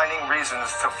 stop finding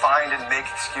reasons to find and make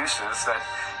excuses that,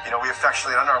 we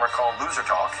affectionately at Under Armour call loser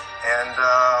talk. And,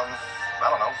 I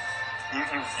don't know,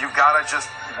 you've got to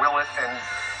just will it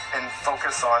and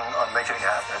focus on making it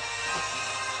happen.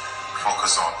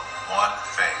 Focus on one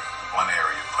thing, one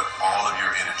area. Put all of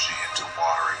your energy into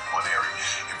watering one area.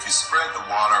 If you spread the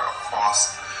water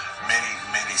across many,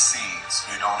 many seeds,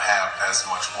 you don't have as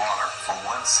much water for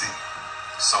one seed.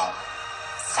 So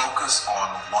focus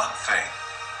on one thing.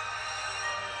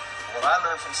 What I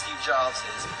learned from Steve Jobs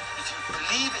is if you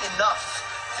believe enough,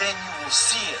 then you will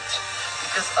see it.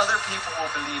 Because other people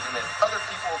will believe in it. Other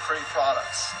people will create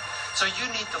products. So you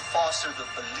need to foster the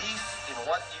belief in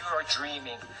what you are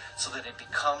dreaming so that it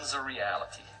becomes a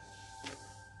reality.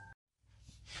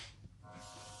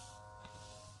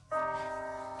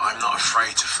 I'm not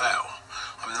afraid to fail.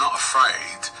 I'm not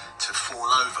afraid to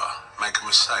fall over, make a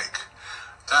mistake.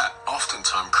 That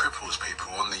oftentimes cripples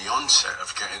people on the onset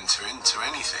of getting into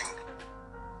anything.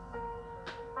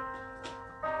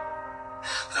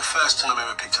 The first time I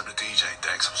ever picked up the DJ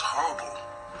decks was horrible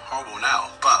now,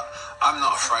 but I'm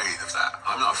not afraid of that.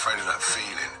 I'm not afraid of that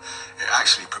feeling. It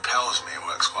actually propels me. It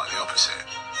works quite the opposite.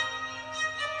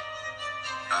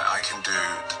 I can do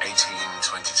 18,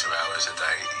 22 hours a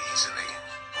day easily.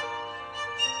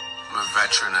 I'm a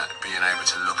veteran at being able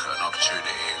to look at an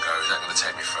opportunity and go, is that going to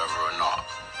take me further or not?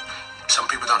 Some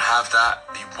people don't have that.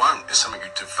 You won't. It's something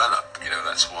you develop.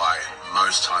 That's why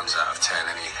most times out of 10,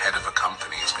 any head of a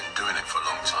company has been doing it for a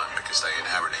long time because they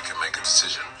inherently can make a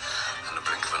decision in the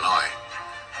blink of an eye.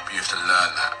 But you have to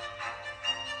learn that.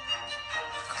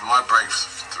 My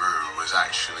breakthrough was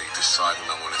actually deciding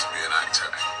I wanted to be an actor.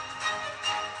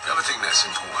 The other thing that's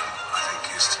important, I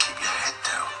think, is to keep your head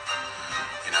down.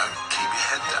 Keep your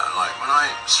head down. Like when I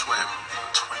swim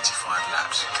 25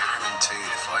 laps, guaranteed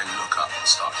if I look up and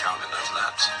start counting those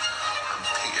laps, I'm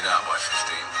petered out by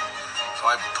 15. If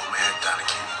I put my head down and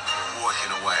keep working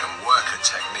away and work at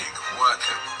technique, work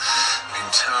at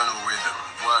internal rhythm,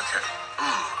 work at,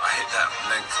 I hit that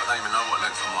length, I don't even know what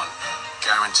length I'm on,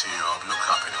 guarantee you I'll look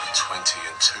up and it'll be 20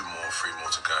 and 3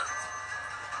 more to go.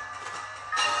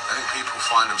 I think people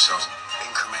find themselves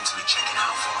incrementally checking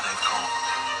how far they've gone.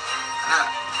 And that,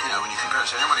 when you compare it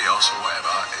to anybody else or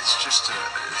whatever, it's just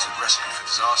it's a recipe for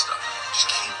disaster. Just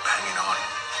keep banging on.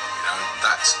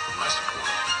 That's the most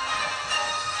important.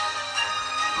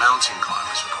 Mountain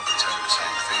climbers will probably tell you the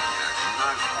same thing. There's no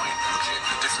point looking at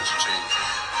the difference between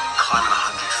climbing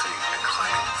 100 feet and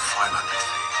climbing 500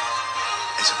 feet.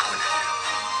 It's a point of view.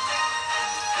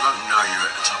 You won't know you're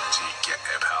at the top until you get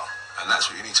there, pal. And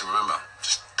that's what you need to remember.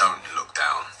 Just don't look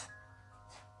down.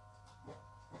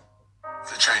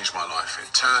 The changed my life. It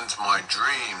turned my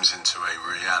dreams into a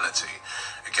reality.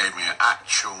 It gave me an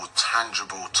actual,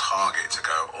 tangible target to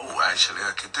go, oh, actually,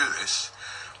 I could do this.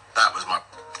 That was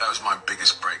my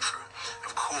biggest breakthrough.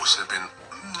 Of course, there have been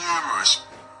numerous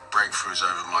breakthroughs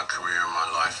over my career and my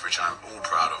life, which I'm all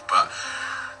proud of, but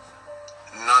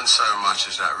none so much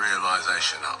as that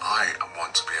realization that I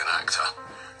want to be an actor.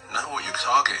 Know what your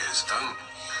target is. Don't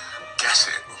guess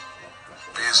it.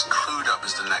 Be as clued up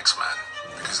as the next man,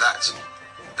 because that's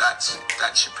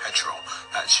your petrol.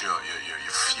 That's your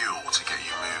fuel to get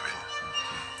you moving.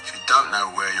 If you don't know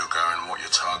where you're going and what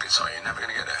your targets are, you're never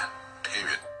going to get there.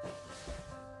 Period.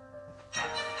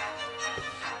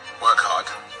 Work hard,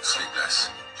 sleep less.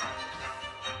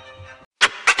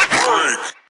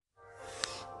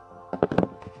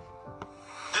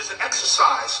 There's an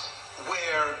exercise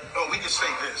where we could say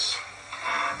this: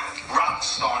 rock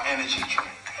star energy drink.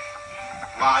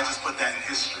 Wow, I just put that in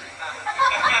history.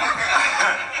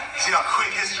 See how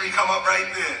quick history come up right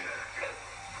there?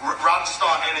 Rock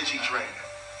star energy drink.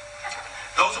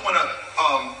 Those who want to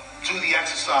do the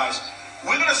exercise,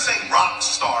 we're going to say rock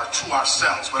star to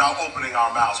ourselves without opening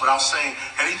our mouths, without saying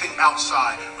anything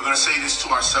outside. We're going to say this to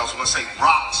ourselves. We're going to say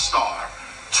rock star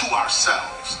to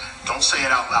ourselves. Don't say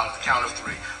it out loud at the count of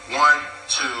 3. 1,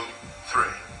 2, 3.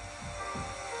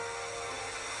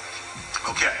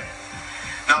 Okay.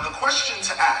 Now the question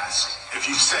to ask, if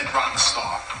you said rock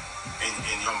star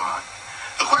in your mind,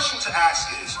 the question to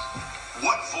ask is,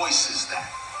 what voice is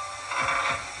that?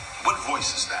 What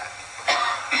voice is that?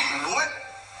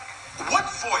 What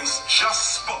voice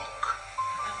just spoke?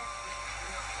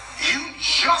 You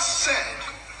just said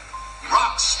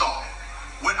rock star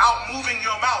without moving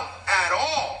your mouth at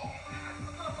all.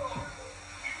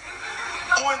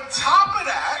 On top of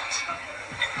that,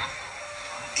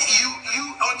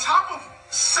 you on top of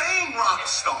saying rock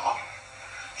star,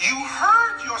 you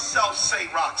heard yourself say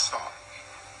rock star.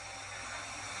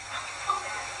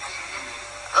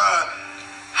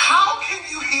 How can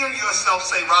you hear yourself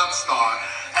say rock star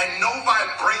and no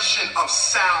vibration of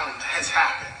sound has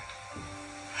happened?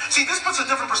 See, this puts a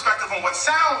different perspective on what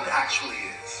sound actually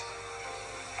is.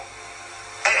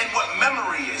 And what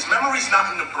memory is. Memory's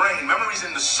not in the brain, memory's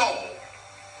in the soul.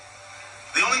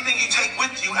 The only thing you take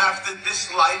with you after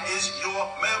this life is your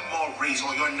memories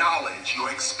or your knowledge, your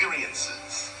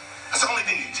experiences. That's the only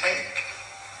thing you take.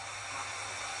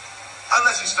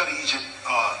 Unless you study Egypt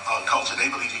culture, they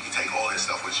believe you can take all this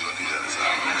stuff with you and do the other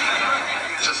side.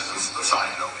 Just as a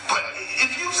side note. But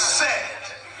if you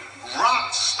said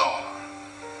rock star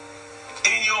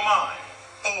in your mind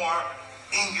or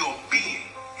in your being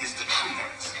is the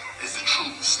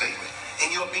true statement.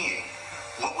 In your being,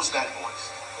 what was that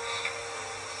voice?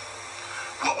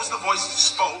 What was the voice that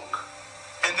spoke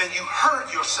and then you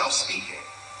heard yourself speaking?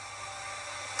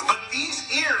 But these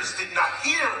ears did not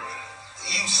hear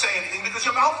you say anything because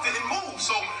your mouth didn't move.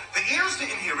 So the ears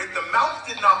didn't hear it, the mouth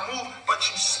did not move, but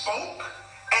you spoke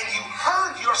and you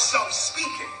heard yourself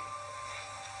speaking.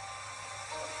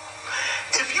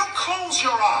 If you close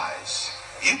your eyes,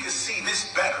 you can see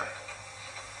this better.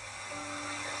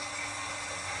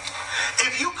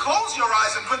 If you close your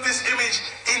eyes and put this image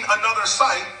in another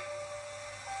sight,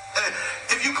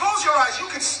 if you close your eyes, you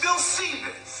can still see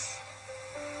this.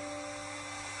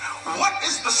 What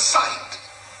is the sight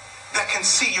that can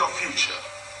see your future?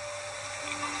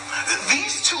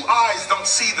 These two eyes don't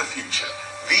see the future.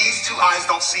 These two eyes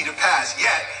don't see the past.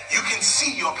 Yet, you can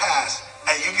see your past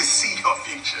and you can see your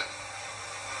future.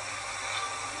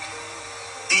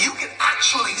 You can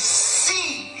actually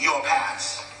see your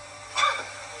past.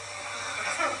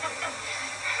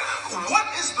 What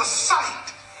is the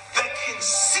sight that can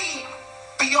see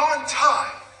beyond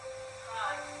time?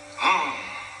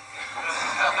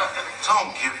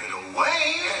 Don't give it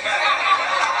away.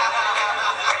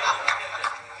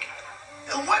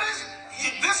 What is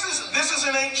this is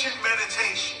an ancient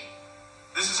meditation.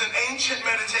 This is an ancient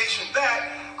meditation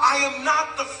that I am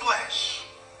not the flesh.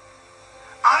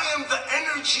 I am the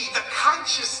energy, the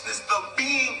consciousness, the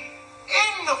being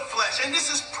in the flesh. And this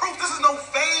is proof. This is no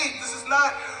faith. This is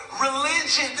not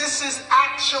religion. This is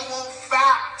actual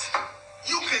fact.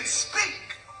 You can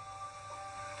speak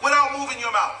without moving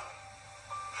your mouth.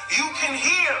 You can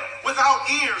hear without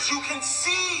ears. You can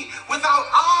see without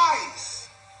eyes.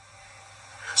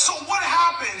 So what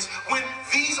happens when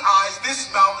these eyes, this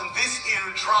mouth, and this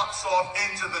ear drops off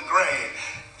into the grave?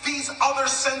 These other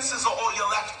senses are all you're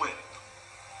left with.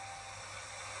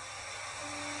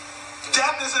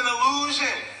 Death is an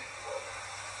illusion.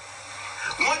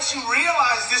 Once you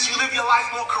realize this, you live your life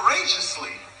more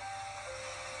courageously.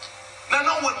 Now,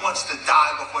 no one wants to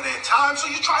die before their time, so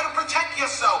you try to protect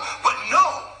yourself. But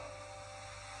know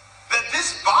that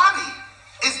this body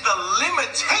is the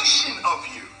limitation of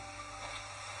you.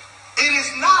 It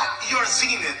is not your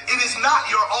zenith. It is not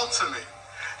your ultimate.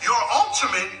 Your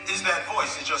ultimate is that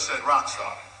voice that just said rock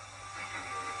star.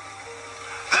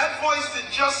 That voice that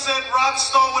just said rock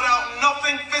star without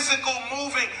nothing physical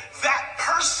moving, that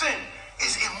person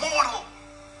is immortal.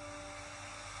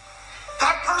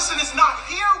 That person is not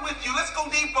here with you. Let's go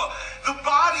deeper. The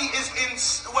body is in,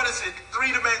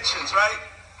 3 dimensions, right?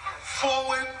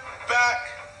 Forward, back,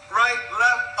 right,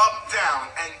 left, up, down,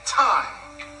 and time.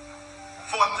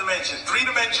 4th dimension. 3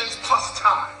 dimensions plus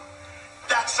time.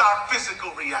 That's our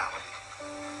physical reality.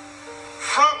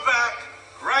 Front, back,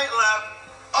 right, left,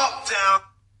 up, down.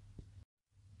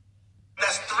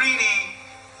 That's 3D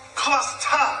plus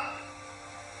time.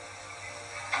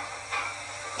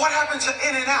 What happened to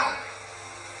in and out?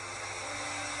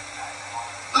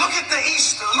 Look at the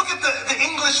Easter. Look at the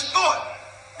English thought.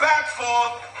 Back,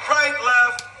 forth, right,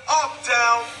 left, up,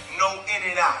 down, no in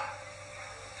and out.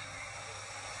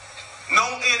 No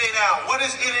in and out. What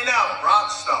is in and out?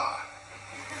 Rock star.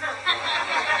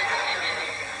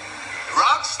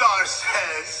 Rock star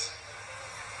says,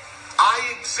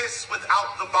 I exist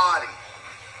without the body.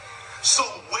 So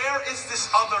where is this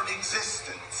other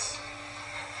existence?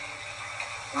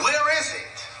 Where is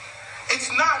it?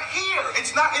 It's not here.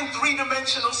 It's not in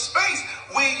 3-dimensional space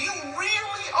where you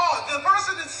really are. The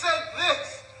person that said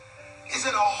this is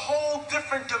in a whole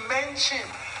different dimension.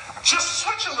 Just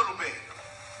switch a little bit.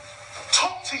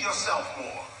 Talk to yourself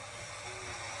more.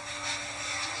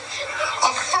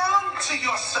 Affirm to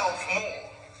yourself more.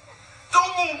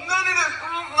 Don't move none of this.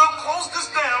 No, close this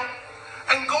down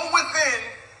and go within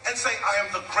and say, I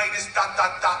am the greatest ...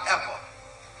 ever.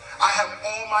 I have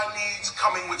all my needs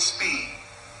coming with speed.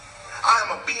 I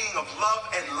am a being of love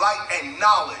and light and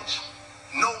knowledge.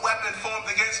 No weapon formed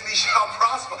against me shall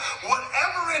prosper.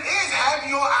 Whatever it is, have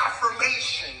your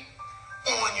affirmation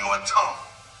on your tongue.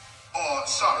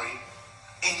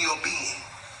 In your being.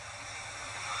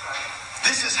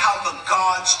 This is how the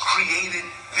gods created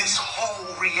this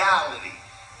whole reality.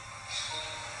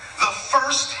 The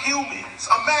first humans,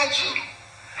 imagine,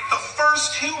 the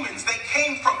first humans, they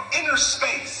came from inner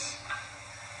space.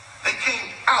 They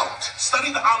came out.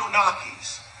 Study the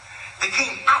Anunnakis. They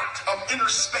came out of inner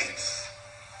space.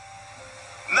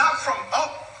 Not from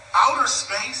outer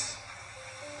space.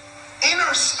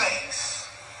 Inner space.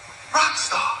 Rock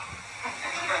star.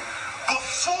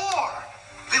 Before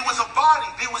there was a body,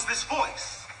 there was this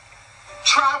voice.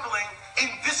 Traveling in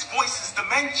this voice's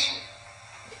dimension.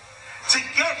 To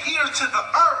get here to the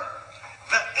earth,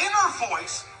 the inner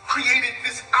voice created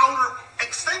this outer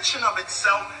extension of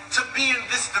itself to be in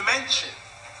this dimension.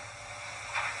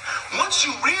 Once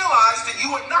you realize that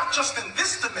you are not just in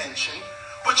this dimension,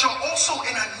 but you're also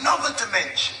in another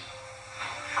dimension,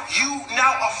 you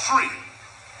now are free.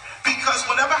 Because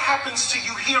whatever happens to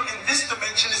you here in this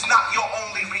dimension is not your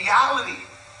only reality.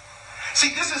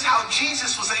 See, this is how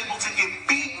Jesus was able to get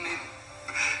beaten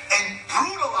and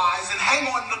brutalized and hang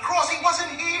on the cross. He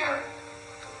wasn't here.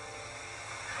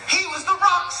 He was the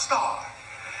rock star.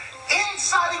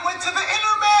 Inside, he went to the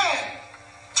inner man.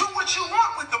 Do what you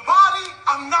want with the body.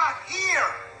 I'm not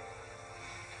here.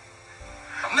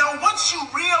 Now, once you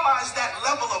realize that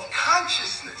level of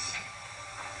consciousness,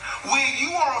 where you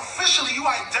are officially, you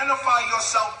identify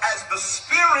yourself as the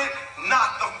spirit,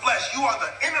 not the flesh. You are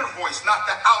the inner voice, not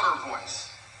the outer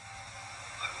voice.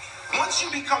 Once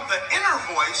you become the inner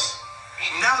voice,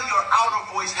 now your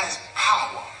outer voice has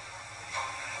power.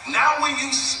 Now when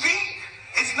you speak,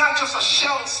 it's not just a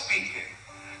shell speaking.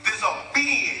 There's a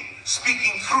being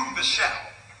speaking through the shell.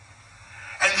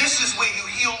 And this is where you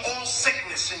heal all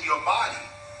sickness in your body.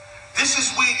 This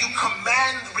is where you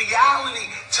command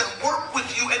reality to work with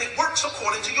you, and it works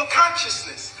according to your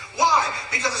consciousness. Why?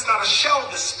 Because it's not a shell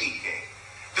that's speaking.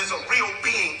 There's a real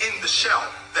being in the shell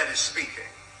that is speaking.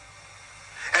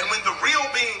 And when the real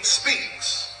being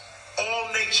speaks, all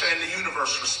nature and the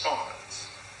universe responds.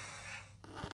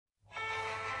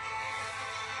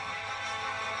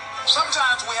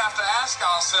 Sometimes we have to ask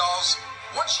ourselves,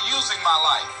 what's using my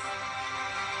life?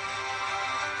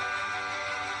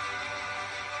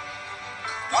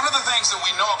 One of the things that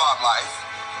we know about life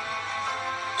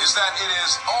is that it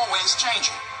is always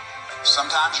changing.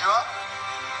 Sometimes you're up,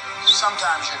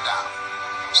 sometimes you're down.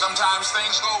 Sometimes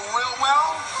things go real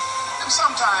well, and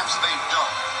sometimes they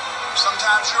don't.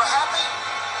 Sometimes you're happy,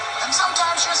 and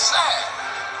sometimes you're sad.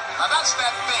 Now that's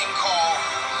that thing called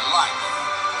life.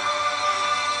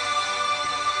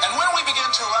 And when we begin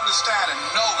to understand and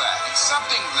know that,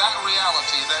 accepting that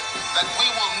reality that we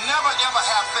will never ever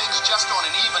have things just on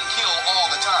an even keel all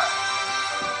the time,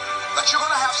 that you're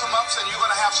going to have some ups and you're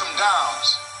going to have some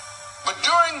downs, But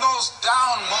during those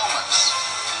down moments,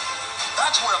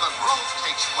 that's where the growth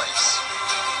takes place.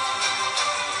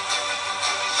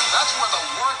 That's where the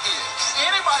work is.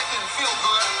 Anybody can feel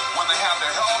good when they have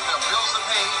their health, their bills are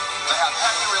paid, they have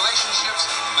happy relationships,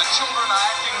 the children are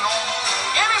acting normal.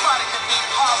 Anybody can be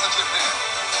positive then.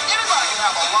 Anybody can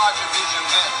have a larger vision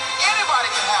then. Anybody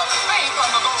can have faith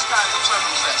under those kinds of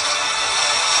circumstances.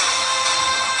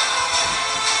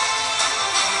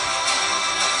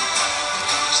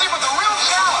 See, but the real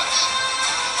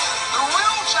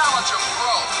challenge of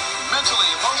growth, mentally,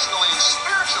 emotionally, and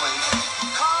spiritually,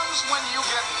 comes when you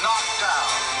get knocked down.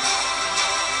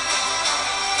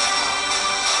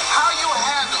 How you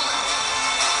handle it,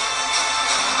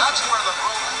 that's where the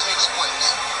growth takes place.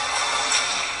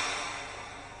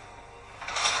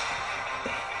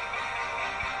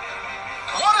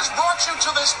 What has brought you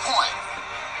to this point?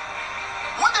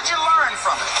 What did you learn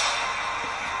from it?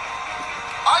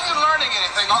 Are you learning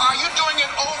anything, or are you doing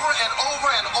it over and over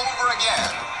and over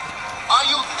again? Are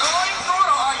you going through it,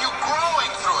 or are you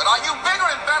growing through it? Are you bigger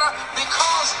and better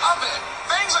because of it?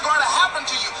 Things are going to happen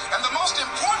to you, and the most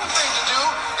important thing to do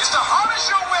is to harness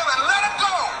your will and let it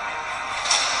go.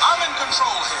 I'm in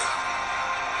control here.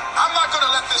 I'm not going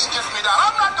to let this get me down.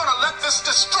 I'm not going to let this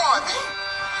destroy me.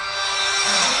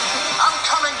 I'm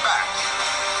coming back.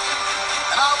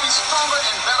 And I'll be stronger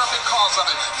and better because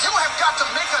of it. You have got to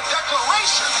make a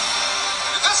declaration.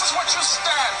 This is what you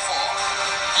stand for.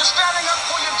 You're standing up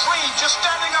for your dreams. You're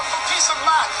standing up for peace of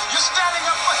mind. You're standing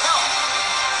up for health.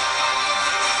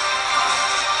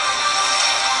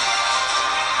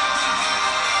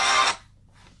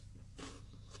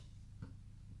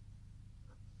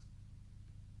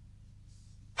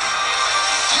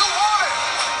 You want it.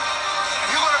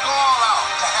 And you're going to go all out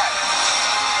to have it.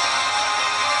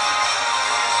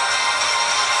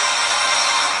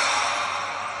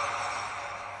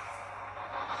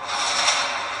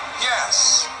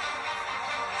 Yes,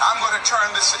 I'm going to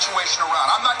turn this situation around.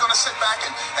 I'm not going to sit back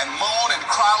and moan and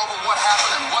cry over what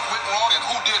happened and what went wrong and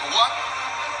who did what.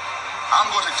 I'm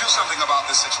going to do something about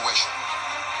this situation.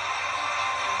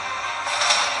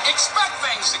 Expect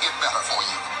things to get better for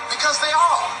you, because they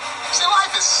are. See,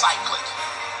 life is cyclic.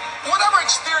 Whatever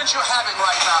experience you're having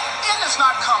right now, it has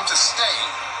not come to stay.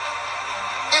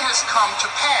 It has come to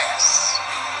pass.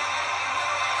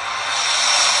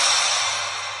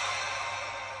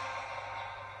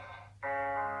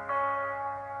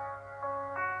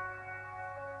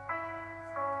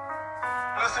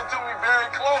 Listen to me very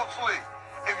closely.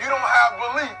 If you don't have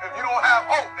belief, if you don't have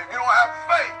hope, if you don't have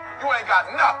faith, you ain't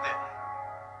got nothing.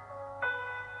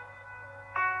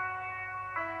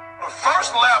 The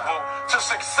first level to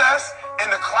success in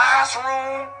the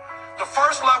classroom, the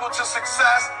first level to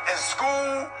success in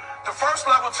school, the first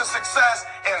level to success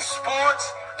in sports,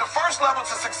 the first level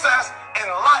to success in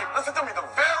life. Listen to me, the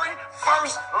very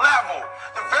first level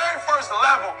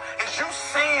is you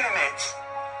seeing it.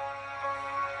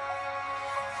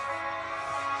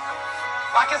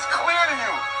 Like it's clear to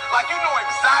you. Like you know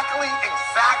exactly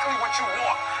what you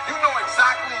want. You know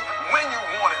exactly when you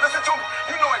want it. Listen to me.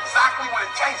 You know exactly what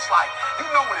it tastes like. You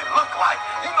know what it looks like.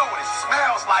 You know what it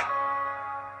smells like.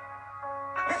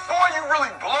 Before you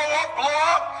really blow up,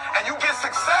 and you get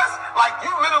success, like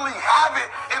you literally have it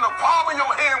in the palm of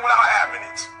your hand without having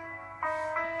it.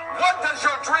 What does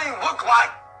your dream look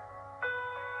like?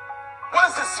 What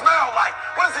does it smell like?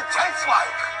 What does it taste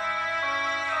like?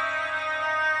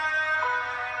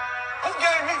 Who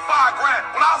gave me $5 grand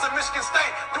when I was at Michigan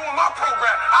State doing my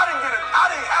program? I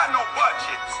didn't have no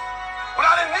budget. But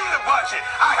I didn't need a budget.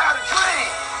 I had a dream.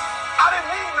 I didn't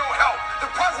need no help. The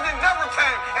president never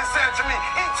came and said to me,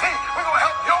 E.T., we're going to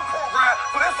help your program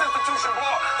for this institution,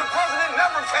 boy. The president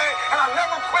never came, and I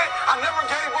never quit. I never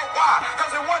gave up. Why?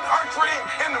 Because it wasn't her dream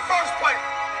in the first place.